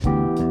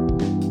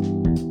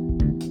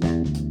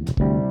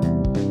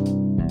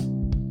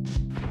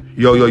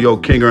Yo,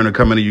 King Earner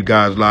coming to you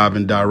guys live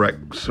and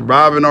direct.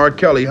 Surviving R.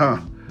 Kelly, huh?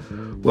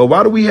 Well,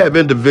 why do we have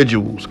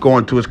individuals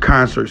going to his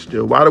concert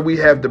still? Why do we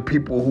have the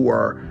people who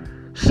are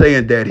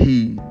saying that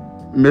he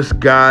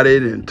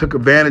misguided and took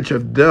advantage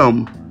of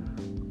them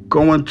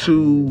going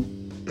to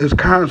his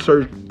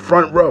concert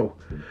front row?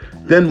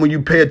 Then when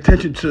you pay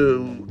attention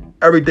to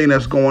everything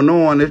that's going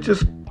on, it's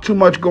just too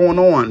much going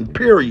on,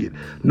 period.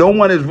 No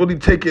one is really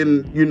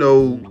taking,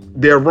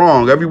 they're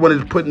wrong. Everyone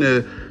is putting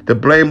the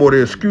blame or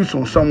the excuse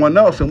on someone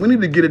else. And we need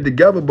to get it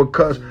together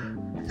because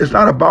it's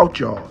not about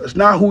y'all. It's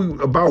not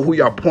about who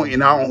y'all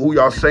pointing out and who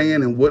y'all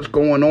saying and what's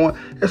going on.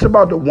 It's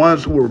about the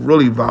ones who were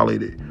really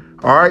violated.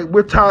 All right?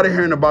 We're tired of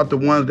hearing about the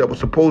ones that were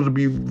supposed to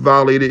be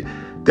violated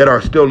that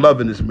are still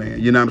loving this man.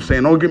 You know what I'm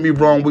saying? Don't get me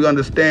wrong. We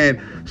understand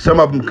some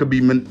of them could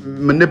be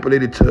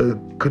manipulated to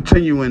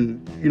continue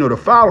and, to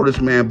follow this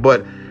man.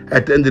 But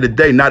at the end of the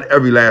day, not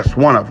every last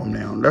one of them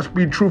now. Let's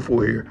be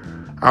truthful here.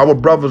 Our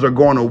brothers are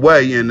going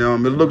away, and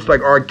it looks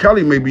like R.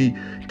 Kelly may be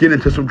getting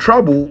into some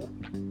trouble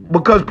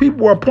because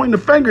people are pointing the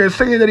finger and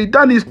saying that he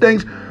done these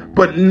things.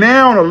 But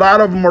now a lot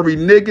of them are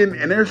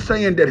reneging, and they're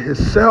saying that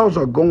his sales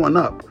are going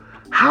up.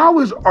 How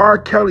is R.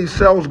 Kelly's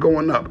sales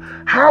going up?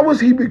 How is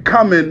he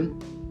becoming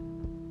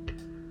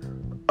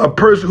a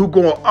person who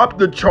going up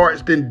the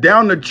charts, then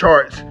down the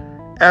charts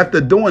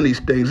after doing these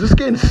things? It's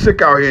getting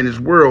sick out here in this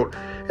world.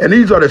 And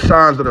these are the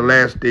signs of the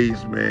last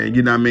days, man.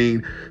 You know what I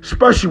mean?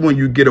 Especially when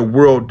you get a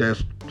world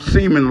that's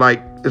seeming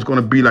like it's going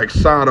to be like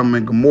Sodom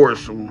and Gomorrah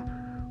soon.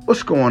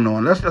 What's going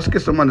on? Let's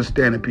get some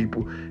understanding,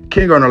 people.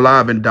 King Earner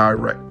live and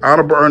direct.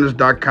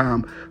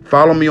 HonibleEarners.com.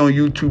 Follow me on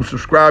YouTube.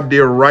 Subscribe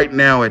there right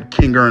now at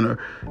King Earner.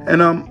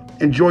 And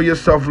enjoy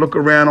yourself. Look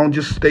around. Don't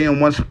just stay in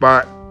one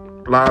spot.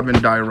 Live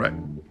and direct.